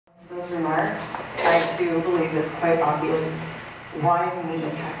remarks, I too believe it's quite obvious why we need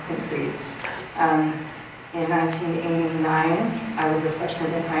a tax increase. In 1989, I was a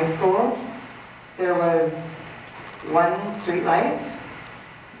freshman in high school. There was one street light.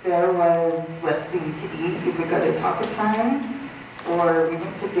 There was, let's see, to eat, you could go to Taco Time, or we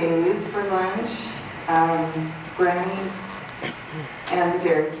went to Dave's for lunch, Granny's, and the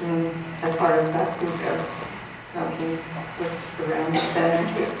Dairy King as far as fast food goes. So he was around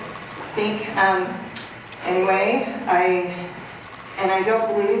then too. I think, anyway, I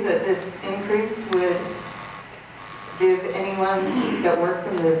don't believe that this increase would give anyone that works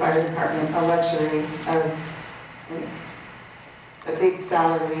in the fire department a luxury of a big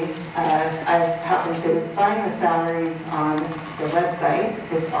salary. I happened to find the salaries on the website.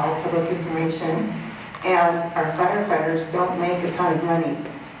 It's all public information. And our firefighters don't make a ton of money,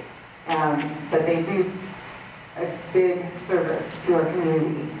 but they do a big service to our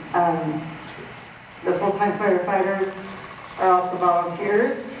community. The full-time firefighters are also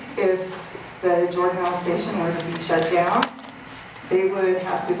volunteers. If the Jordan House station were to be shut down, they would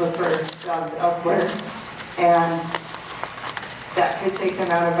have to look for jobs elsewhere, and that could take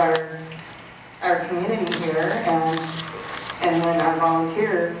them out of our community here, and then our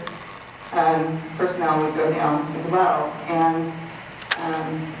volunteer personnel would go down as well. And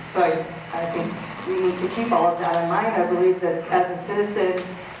so I think we need to keep all of that in mind. I believe that as a citizen,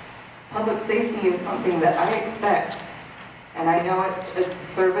 public safety is something that I expect. And I know it's a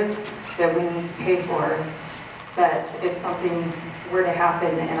service that we need to pay for, but if something were to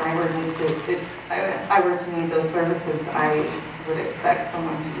happen and I were to need those services, I would expect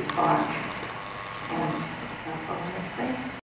someone to respond. And that's all I have to say.